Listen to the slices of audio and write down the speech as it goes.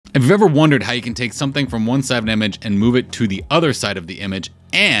If you've ever wondered how you can take something from one side of an image and move it to the other side of the image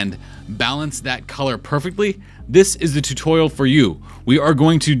and balance that color perfectly, this is the tutorial for you. We are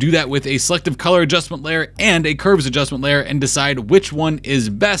going to do that with a selective color adjustment layer and a curves adjustment layer and decide which one is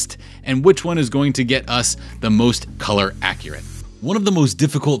best and which one is going to get us the most color accurate. One of the most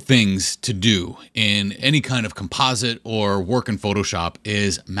difficult things to do in any kind of composite or work in Photoshop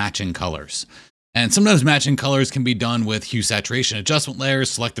is matching colors. And sometimes matching colors can be done with hue saturation adjustment layers,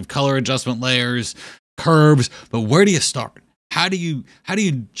 selective color adjustment layers, curves, but where do you start? How do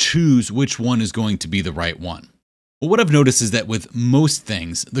you choose which one is going to be the right one? Well, what I've noticed is that with most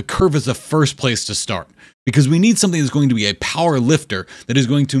things, the curve is the first place to start because we need something that's going to be a power lifter that is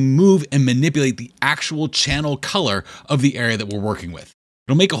going to move and manipulate the actual channel color of the area that we're working with.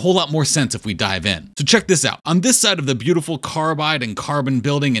 It'll make a whole lot more sense if we dive in. So check this out. On this side of the beautiful carbide and carbon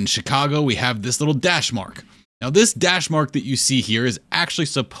building in Chicago, we have this little dash mark. Now this dash mark that you see here is actually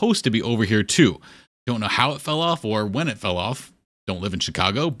supposed to be over here too. Don't know how it fell off or when it fell off. Don't live in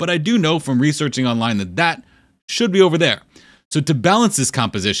Chicago, but I do know from researching online that that should be over there. So to balance this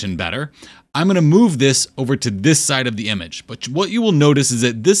composition better, I'm going to move this over to this side of the image. But what you will notice is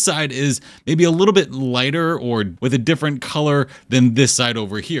that this side is maybe a little bit lighter or with a different color than this side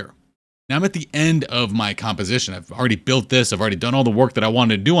over here. Now I'm at the end of my composition. I've already built this. I've already done all the work that I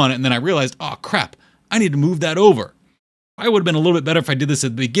wanted to do on it. And then I realized, oh crap, I need to move that over. I would have been a little bit better if I did this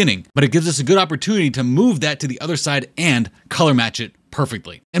at the beginning, but it gives us a good opportunity to move that to the other side and color match it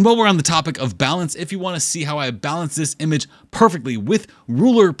perfectly. And while we're on the topic of balance, if you want to see how I balance this image perfectly with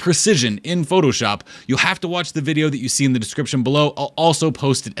ruler precision in Photoshop, you'll have to watch the video that you see in the description below. I'll also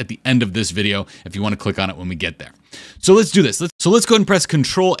post it at the end of this video if you want to click on it when we get there. So let's do this. So let's go ahead and press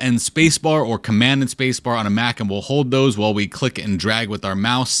Control and Spacebar or Command and Spacebar on a Mac, and we'll hold those while we click and drag with our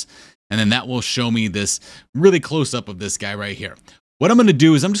mouse. And then that will show me this really close up of this guy right here. What I'm going to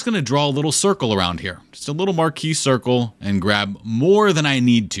do is I'm just going to draw a little circle around here, just a little marquee circle, and grab more than I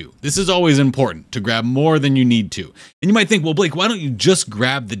need to. This is always important, to grab more than you need to. And you might think, well, Blake, why don't you just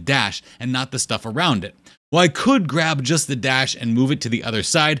grab the dash and not the stuff around it? Well, I could grab just the dash and move it to the other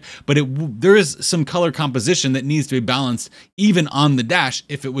side, but there is some color composition that needs to be balanced even on the dash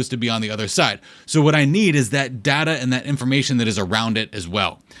if it was to be on the other side. So what I need is that data and that information that is around it as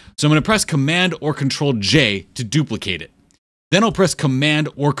well. So I'm going to press Command or Control J to duplicate it. Then I'll press Command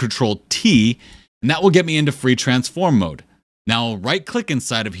or Control T, and that will get me into free transform mode. Now I'll right click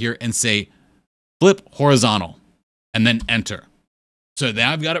inside of here and say flip horizontal, and then enter. So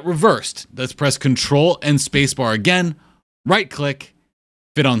now I've got it reversed. Let's press Control and Spacebar again, right click,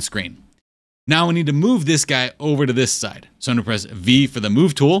 fit on screen. Now I need to move this guy over to this side. So I'm going to press V for the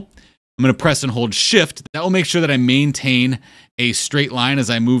move tool. I'm going to press and hold Shift. That will make sure that I maintain a straight line as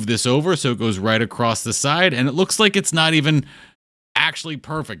I move this over so it goes right across the side. And it looks like it's not even actually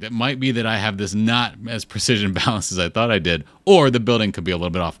perfect. It might be that I have this not as precision balanced as I thought I did, or the building could be a little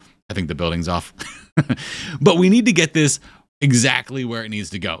bit off. I think the building's off. But we need to get this exactly where it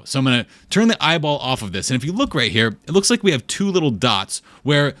needs to go. So I'm going to turn the eyeball off of this. And if you look right here, it looks like we have two little dots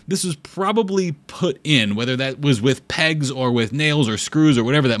where this was probably put in, whether that was with pegs or with nails or screws or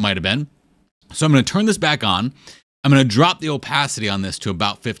whatever that might have been. So I'm going to turn this back on. I'm going to drop the opacity on this to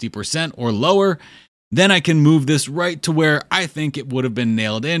about 50% or lower. Then I can move this right to where I think it would have been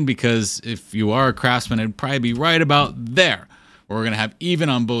nailed in, because if you are a craftsman, it'd probably be right about there. We're going to have even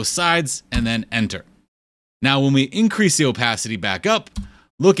on both sides and then enter. Now, when we increase the opacity back up,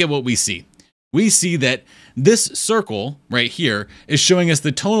 look at what we see. We see that this circle right here is showing us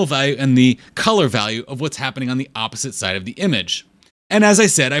the tonal value and the color value of what's happening on the opposite side of the image. And as I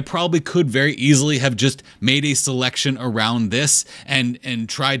said, I probably could very easily have just made a selection around this and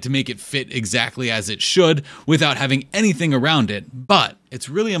tried to make it fit exactly as it should without having anything around it. But it's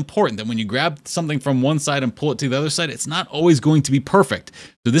really important that when you grab something from one side and pull it to the other side, it's not always going to be perfect.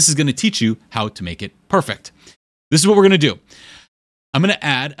 So this is going to teach you how to make it perfect. This is what we're going to do. I'm going to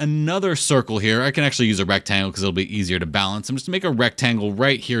add another circle here. I can actually use a rectangle because it'll be easier to balance. I'm just going to make a rectangle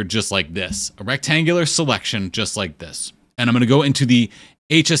right here just like this. A rectangular selection just like this. And I'm going to go into the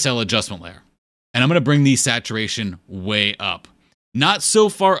HSL adjustment layer. And I'm going to bring the saturation way up. Not so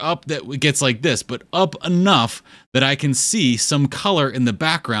far up that it gets like this, but up enough that I can see some color in the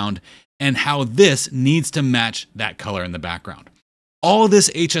background and how this needs to match that color in the background. All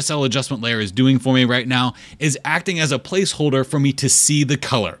this HSL adjustment layer is doing for me right now is acting as a placeholder for me to see the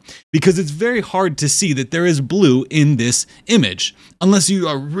color, because it's very hard to see that there is blue in this image unless you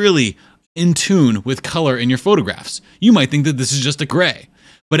are really in tune with color in your photographs. You might think that this is just a gray,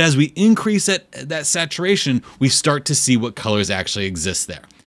 but as we increase that saturation, we start to see what colors actually exist there.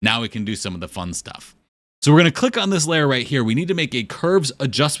 Now we can do some of the fun stuff. So we're going to click on this layer right here. We need to make a curves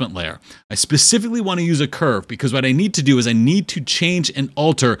adjustment layer. I specifically want to use a curve because what I need to do is I need to change and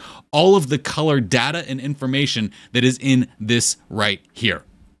alter all of the color data and information that is in this right here.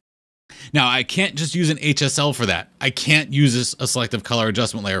 Now, I can't just use an HSL for that. I can't use a selective color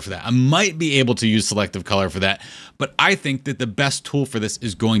adjustment layer for that. I might be able to use selective color for that, but I think that the best tool for this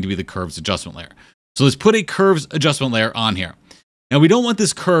is going to be the curves adjustment layer. So let's put a curves adjustment layer on here. Now, we don't want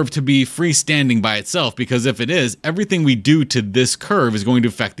this curve to be freestanding by itself because if it is, everything we do to this curve is going to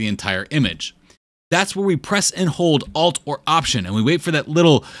affect the entire image. That's where we press and hold Alt or Option, and we wait for that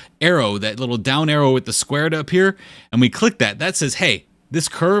little arrow, that little down arrow with the square to appear, and we click that. That says, hey, this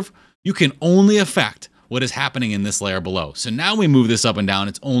curve, you can only affect what is happening in this layer below. So now we move this up and down,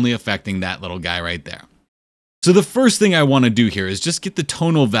 it's only affecting that little guy right there. So the first thing I want to do here is just get the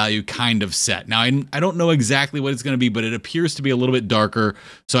tonal value kind of set. Now, I don't know exactly what it's going to be, but it appears to be a little bit darker.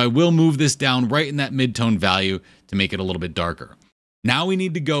 So I will move this down right in that mid-tone value to make it a little bit darker. Now we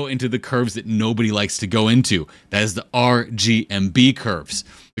need to go into the curves that nobody likes to go into. That is the RGB curves.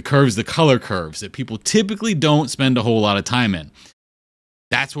 The color curves that people typically don't spend a whole lot of time in.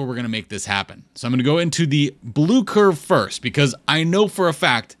 That's where we're going to make this happen. So I'm going to go into the blue curve first because I know for a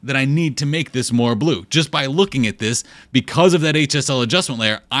fact that I need to make this more blue. Just by looking at this, because of that HSL adjustment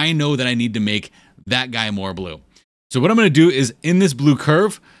layer, I know that I need to make that guy more blue. So what I'm going to do is in this blue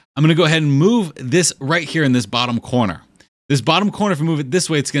curve, I'm going to go ahead and move this right here in this bottom corner. This bottom corner, if we move it this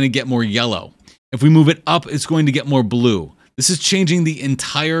way, it's going to get more yellow. If we move it up, it's going to get more blue. This is changing the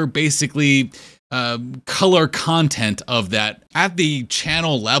entire, basically, color content of that at the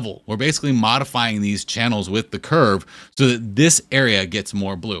channel level. We're basically modifying these channels with the curve so that this area gets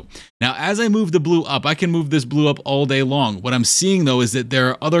more blue. Now, as I move the blue up, I can move this blue up all day long. What I'm seeing though is that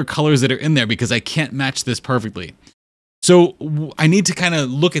there are other colors that are in there because I can't match this perfectly. So I need to kind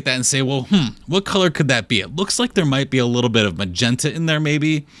of look at that and say, well, what color could that be? It looks like there might be a little bit of magenta in there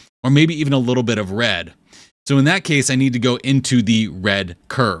maybe, or maybe even a little bit of red. So in that case, I need to go into the red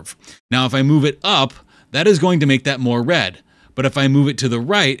curve. Now, if I move it up, that is going to make that more red. But if I move it to the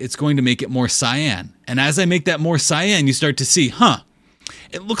right, it's going to make it more cyan. And as I make that more cyan, you start to see,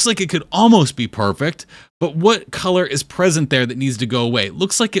 it looks like it could almost be perfect, but what color is present there that needs to go away? It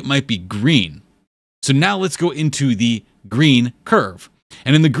looks like it might be green. So now let's go into the green curve.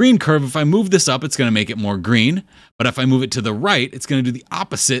 And in the green curve, if I move this up, it's going to make it more green. But if I move it to the right, it's going to do the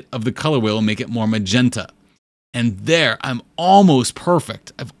opposite of the color wheel and make it more magenta. And there, I'm almost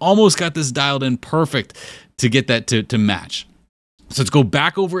perfect. I've almost got this dialed in perfect to get that to match. So let's go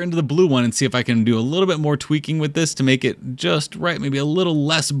back over into the blue one and see if I can do a little bit more tweaking with this to make it just right, maybe a little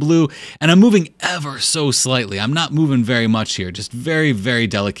less blue. And I'm moving ever so slightly. I'm not moving very much here, just very, very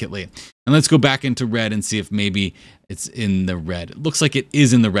delicately. And let's go back into red and see if maybe it's in the red. It looks like it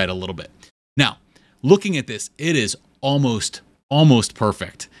is in the red a little bit. Now, looking at this, it is almost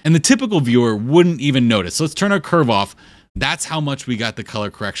perfect. And the typical viewer wouldn't even notice. So let's turn our curve off. That's how much we got the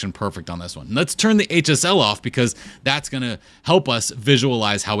color correction perfect on this one. Let's turn the HSL off because that's going to help us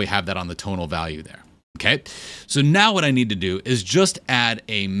visualize how we have that on the tonal value there. Okay, so now what I need to do is just add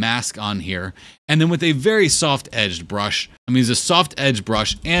a mask on here, and then with a very soft edged brush, I'm going to use a soft edge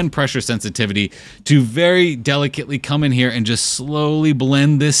brush and pressure sensitivity to very delicately come in here and just slowly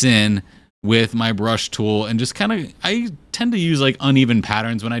blend this in with my brush tool, and just kind of, I tend to use like uneven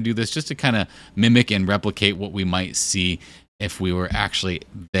patterns when I do this just to kind of mimic and replicate what we might see if we were actually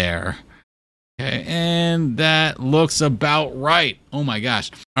there. Okay, and that looks about right. Oh my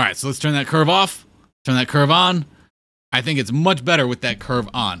gosh. All right, so let's turn that curve off, turn that curve on. I think it's much better with that curve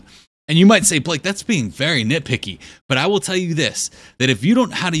on. And you might say, Blake, that's being very nitpicky. But I will tell you this, that if you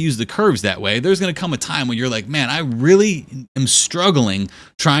don't know how to use the curves that way, there's going to come a time when you're like, man, I really am struggling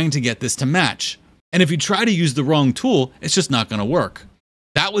trying to get this to match. And if you try to use the wrong tool, it's just not going to work.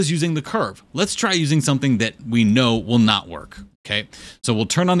 That was using the curve. Let's try using something that we know will not work. Okay, so we'll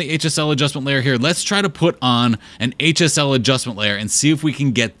turn on the HSL adjustment layer here. Let's try to put on an HSL adjustment layer and see if we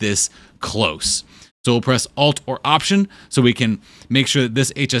can get this close. So we'll press Alt or Option so we can make sure that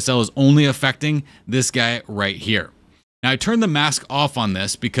this HSL is only affecting this guy right here. Now I turned the mask off on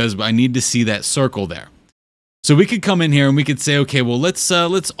this because I need to see that circle there. So we could come in here and we could say, okay, well, let's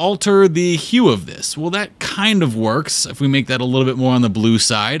alter the hue of this. Well, that kind of works if we make that a little bit more on the blue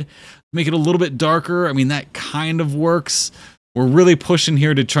side. Make it a little bit darker. I mean, that kind of works. We're really pushing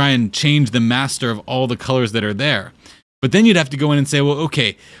here to try and change the master of all the colors that are there. But then you'd have to go in and say, well,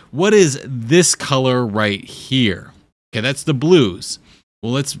 okay, what is this color right here? Okay, that's the blues.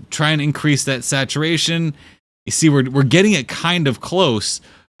 Well, let's try and increase that saturation. You see, we're getting it kind of close,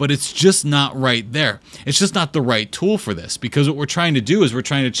 but it's just not right there. It's just not the right tool for this, because what we're trying to do is we're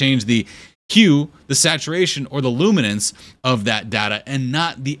trying to change the hue, the saturation, or the luminance of that data and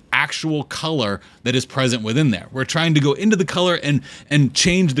not the actual color that is present within there. We're trying to go into the color and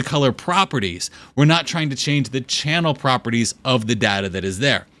change the color properties. We're not trying to change the channel properties of the data that is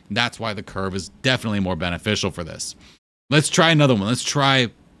there. That's why the curve is definitely more beneficial for this. Let's try another one. Let's try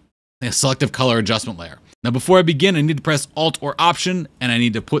a selective color adjustment layer. Now, before I begin, I need to press Alt or Option, and I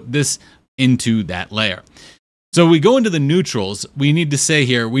need to put this into that layer. So we go into the neutrals. We need to say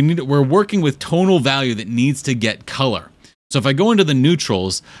here, we're working with tonal value that needs to get color. So if I go into the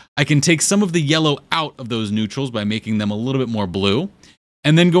neutrals, I can take some of the yellow out of those neutrals by making them a little bit more blue,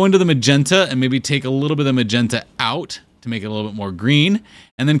 and then go into the magenta and maybe take a little bit of magenta out to make it a little bit more green,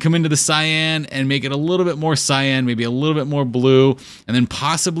 and then come into the cyan and make it a little bit more cyan, maybe a little bit more blue, and then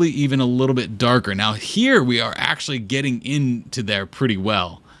possibly even a little bit darker. Now here we are actually getting into there pretty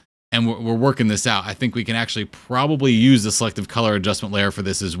well, and we're working this out. I think we can actually probably use the selective color adjustment layer for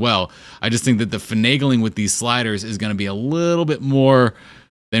this as well. I just think that the finagling with these sliders is going to be a little bit more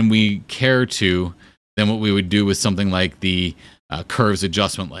than we care to than what we would do with something like the curves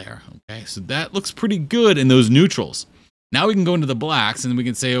adjustment layer. Okay, so that looks pretty good in those neutrals. Now we can go into the blacks and we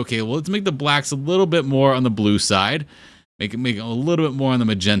can say, okay, well, let's make the blacks a little bit more on the blue side, make it a little bit more on the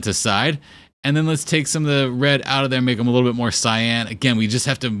magenta side, and then let's take some of the red out of there, make them a little bit more cyan. Again, we just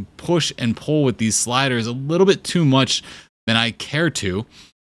have to push and pull with these sliders a little bit too much than I care to,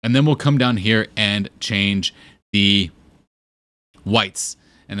 and then we'll come down here and change the whites.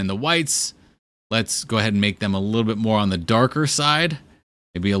 And in the whites, let's go ahead and make them a little bit more on the darker side,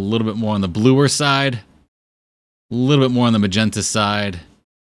 maybe a little bit more on the bluer side, a little bit more on the magenta side.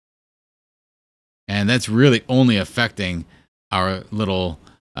 And that's really only affecting our little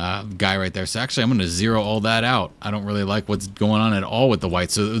guy right there. So actually, I'm going to zero all that out. I don't really like what's going on at all with the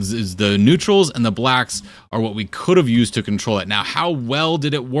whites. So the neutrals and the blacks are what we could have used to control it. Now, how well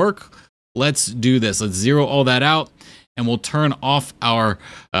did it work? Let's do this. Let's zero all that out, and we'll turn off our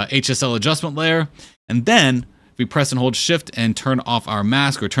HSL adjustment layer. And then if we press and hold Shift and turn off our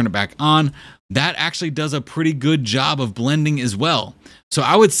mask or turn it back on, that actually does a pretty good job of blending as well. So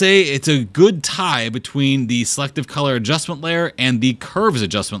I would say it's a good tie between the selective color adjustment layer and the curves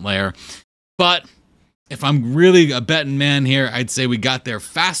adjustment layer. But if I'm really a betting man here, I'd say we got there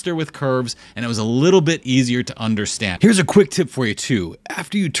faster with curves and it was a little bit easier to understand. Here's a quick tip for you too.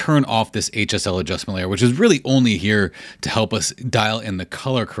 After you turn off this HSL adjustment layer, which is really only here to help us dial in the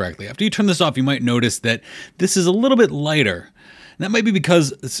color correctly, after you turn this off, you might notice that this is a little bit lighter. And that might be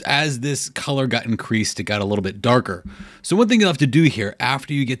because as this color got increased, it got a little bit darker. So one thing you'll have to do here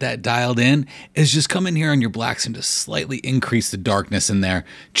after you get that dialed in is just come in here on your blacks and just slightly increase the darkness in there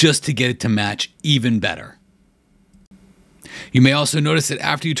just to get it to match even better. You may also notice that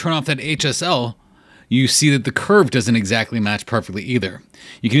after you turn off that HSL, you see that the curve doesn't exactly match perfectly either.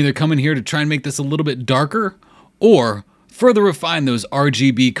 You can either come in here to try and make this a little bit darker or further refine those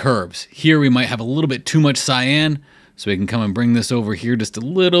RGB curves. Here we might have a little bit too much cyan, so we can come and bring this over here just a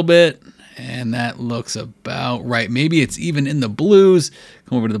little bit, and that looks about right. Maybe it's even in the blues.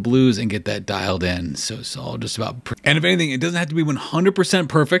 Come over to the blues and get that dialed in. So it's all just about, and if anything, it doesn't have to be 100%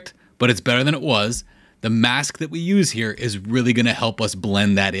 perfect, but it's better than it was. The mask that we use here is really going to help us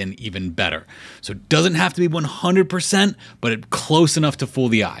blend that in even better. So it doesn't have to be 100%, but it's close enough to fool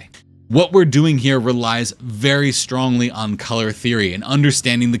the eye. What we're doing here relies very strongly on color theory and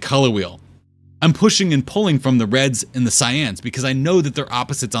understanding the color wheel. I'm pushing and pulling from the reds and the cyans because I know that they're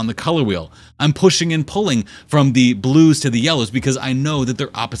opposites on the color wheel. I'm pushing and pulling from the blues to the yellows because I know that they're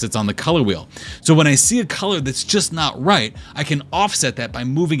opposites on the color wheel. So when I see a color that's just not right, I can offset that by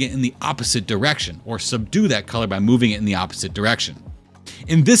moving it in the opposite direction, or subdue that color by moving it in the opposite direction.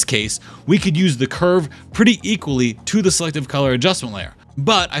 In this case, we could use the curve pretty equally to the selective color adjustment layer.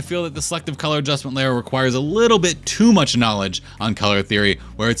 But I feel that the selective color adjustment layer requires a little bit too much knowledge on color theory,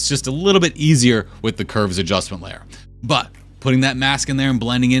 where it's just a little bit easier with the curves adjustment layer. But putting that mask in there and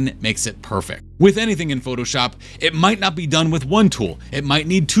blending in makes it perfect. With anything in Photoshop, it might not be done with one tool. It might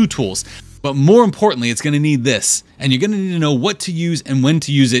need two tools. But more importantly, it's going to need this, and you're going to need to know what to use and when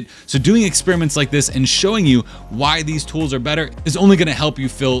to use it. So doing experiments like this and showing you why these tools are better is only going to help you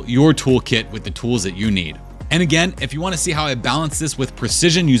fill your toolkit with the tools that you need. And again, if you want to see how I balance this with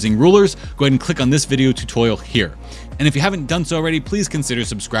precision using rulers, go ahead and click on this video tutorial here. And if you haven't done so already, please consider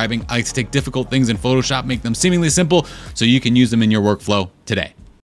subscribing. I like to take difficult things in Photoshop, make them seemingly simple so you can use them in your workflow today.